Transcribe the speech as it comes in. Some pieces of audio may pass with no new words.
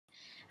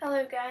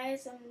Hello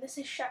guys, this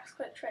is Shaq's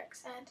Quick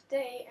Tricks, and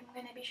today I'm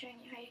going to be showing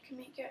you how you can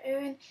make your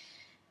own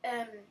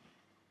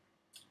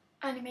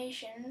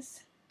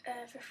animations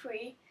for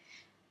free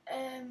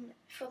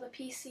for the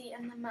PC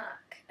and the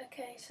Mac.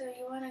 Okay, so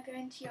you want to go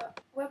into your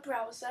web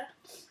browser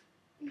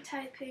and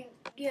type in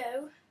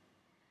Go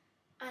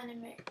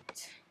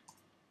Animate.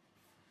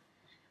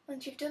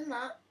 Once you've done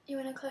that, you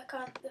want to click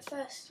on the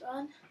first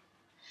one,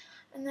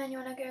 and then you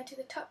want to go to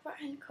the top right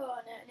hand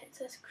corner and it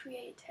says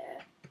Create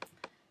here.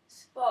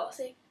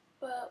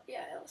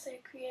 It'll say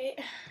create.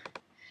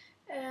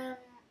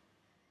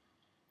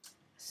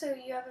 So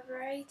you have a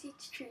variety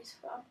to choose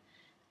from.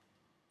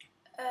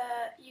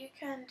 You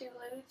can do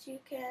loads, you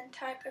can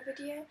type a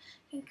video,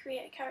 you can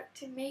create a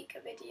character, make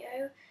a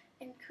video,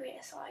 and create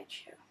a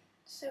slideshow.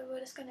 So we're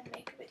just going to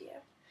make a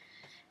video.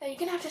 You're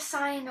going to have to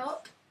sign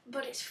up,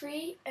 but it's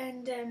free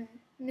and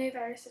no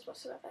viruses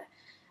whatsoever.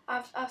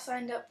 I've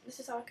signed up, this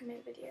is how I can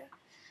make a video.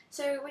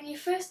 So when you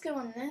first go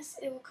on this,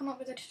 it will come up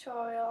with a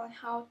tutorial on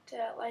how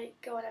to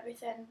go on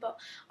everything, but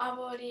I've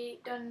already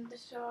done the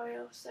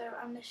tutorial, so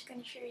I'm just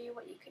going to show you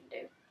what you can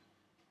do.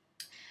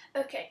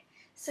 Okay,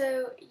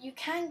 so you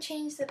can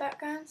change the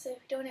background, so if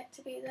you don't want it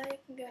to be there, you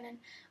can go in an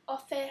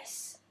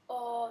office,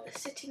 or the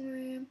sitting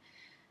room,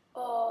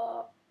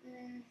 or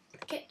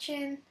the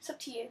kitchen, it's up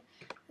to you.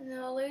 And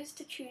there are loads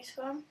to choose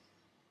from.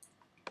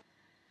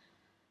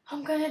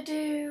 I'm just going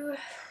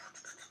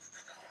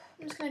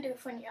to do a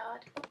front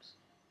yard. Oops.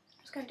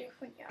 Going to do a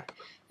front yard.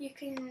 You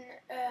can 1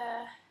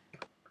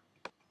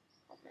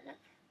 minute.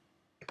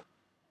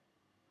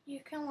 You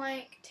can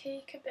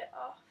take a bit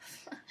off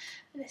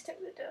and just take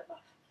the dirt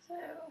off. So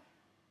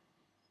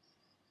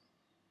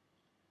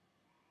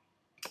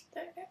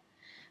there we go.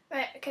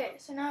 Right, okay,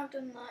 so now I've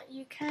done that,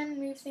 you can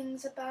move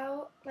things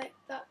about, like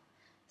that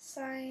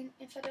sign.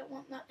 If I don't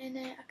want that in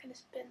it, I can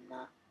just bin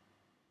that.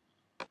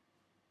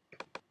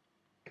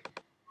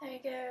 There you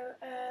go.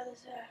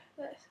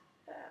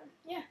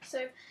 Yeah,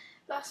 so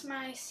that's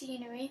my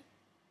scenery.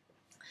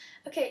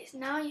 Okay, so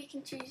now you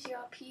can choose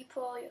your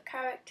people, your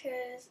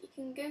characters. You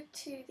can go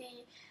to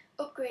the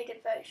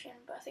upgraded version,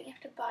 but I think you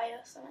have to buy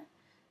or something.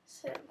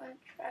 So I'm going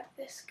to drag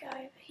this guy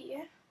over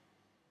here.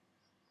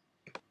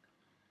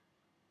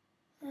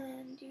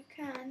 And you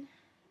can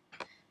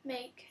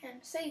make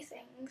him say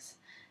things.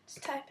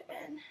 Just type it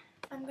in.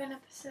 I'm going to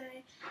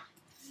say,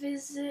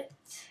 visit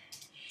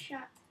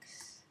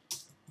Shaq's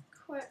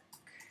Quick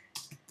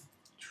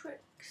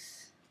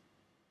Tricks.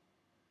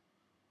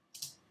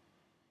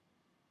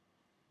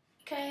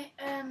 Okay,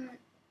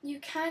 you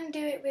can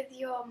do it with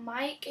your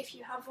mic if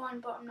you have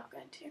one, but I'm not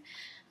going to.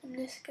 I'm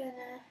just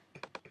gonna...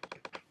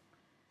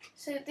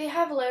 So they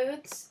have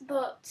loads,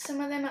 but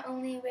some of them are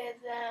only with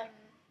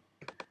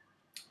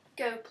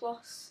Go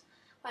Plus.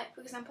 Like,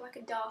 for example, like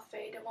a Darth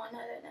Vader one,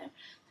 I don't know.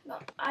 So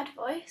I've got add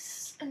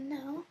voice, and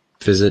now...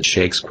 Visit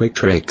Shaq's Quick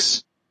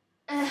Tricks.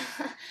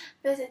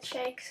 Visit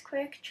Shaq's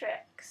Quick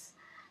Tricks.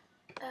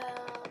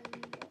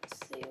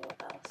 Let's see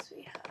what else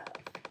we have.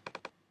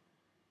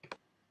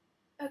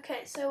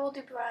 Okay, so we'll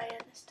do Brian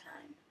this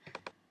time.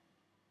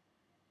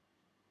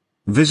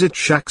 Visit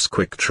Shaq's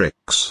Quick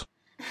Tricks.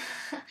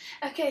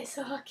 Okay,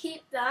 so I'll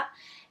keep that.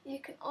 You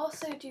can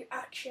also do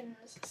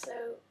actions,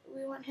 so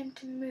we want him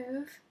to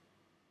move.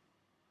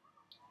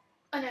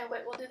 Oh no,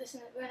 wait, we'll do this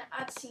in we're going to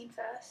add scene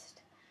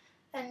first.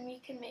 And we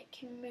can make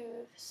him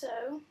move,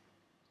 so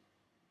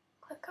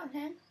click on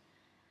him.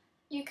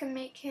 You can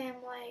make him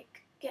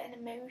get an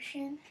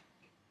emotion.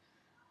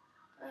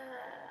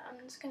 I'm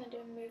just going to do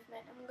a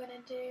movement. I'm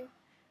going to do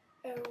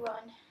a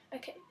run.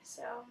 Okay,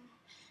 so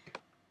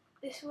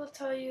this will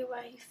tell you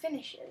where he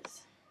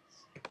finishes.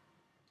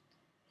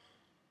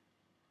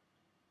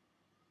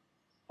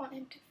 Want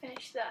him to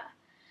finish there.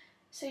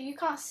 So you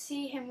can't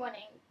see him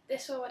running.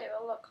 This is what it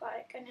will look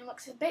like, and it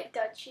looks a bit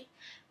dodgy,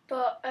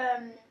 but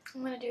I'm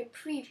going to do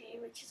a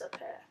preview, which is up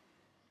here.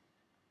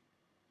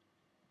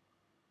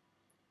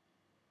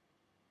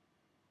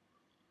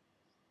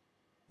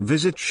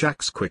 Visit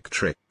Shaq's Quick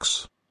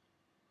Tricks.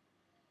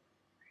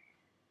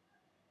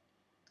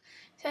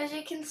 So as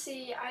you can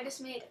see, I just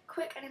made a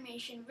quick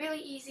animation,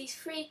 really easy, it's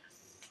free.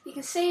 You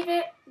can save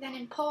it, then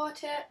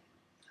import it.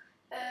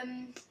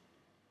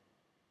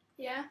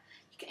 Yeah,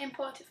 you can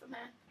import it from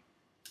here.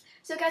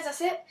 So guys,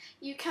 that's it.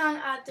 You can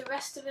add the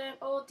rest of them,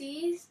 all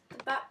these,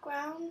 the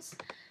backgrounds.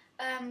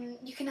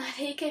 You can add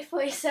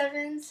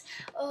AK-47s,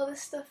 all the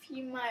stuff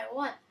you might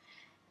want.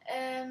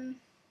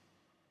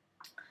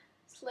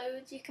 It's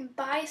loads. You can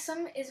buy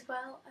some as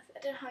well. I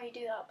don't know how you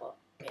do that, but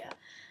yeah.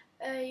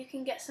 You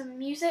can get some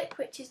music,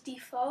 which is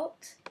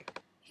default.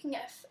 You can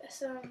get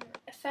some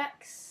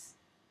effects,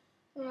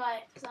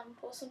 like for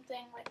example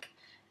something like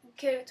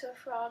go to a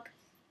frog.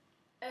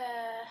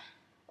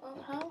 What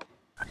the hell?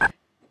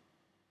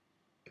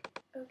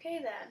 Okay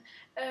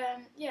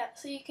then. Yeah,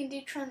 so you can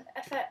do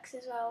effects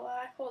as well.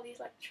 I call these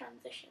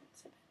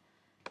transitions.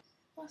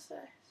 What's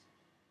this?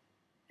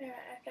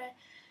 Alright,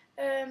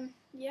 okay.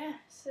 Yeah,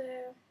 so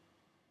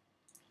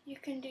you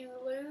can do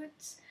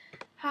loads.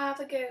 Have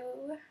a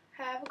go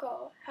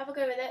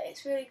with it.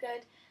 It's really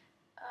good.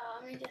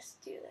 Let me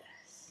just do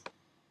this.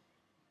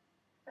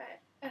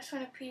 just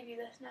want to preview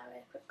this now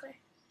really quickly.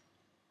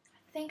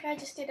 I think I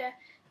just did a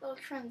little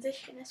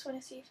transition. I just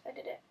want to see if I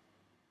did it.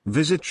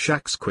 Visit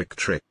Shaq's Quick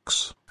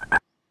Tricks.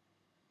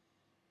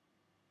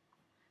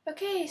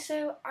 Okay,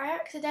 so I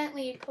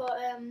accidentally put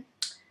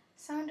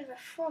sound of a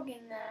frog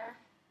in there.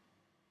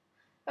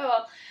 Oh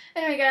well.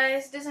 Anyway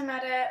guys, doesn't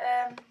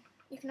matter.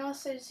 You can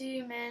also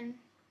zoom in,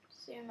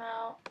 zoom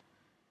out.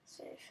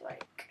 So if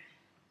like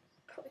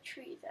put a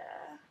tree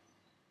there.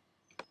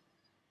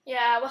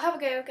 Yeah, we'll have a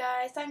go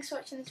guys. Thanks for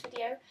watching this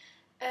video.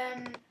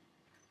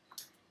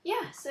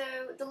 Yeah, so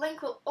the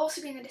link will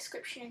also be in the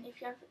description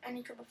if you have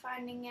any trouble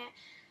finding it.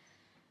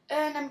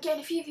 And I'm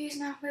getting a few views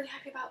now, I'm really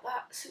happy about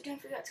that. So don't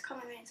forget to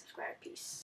comment, rate and subscribe. Peace.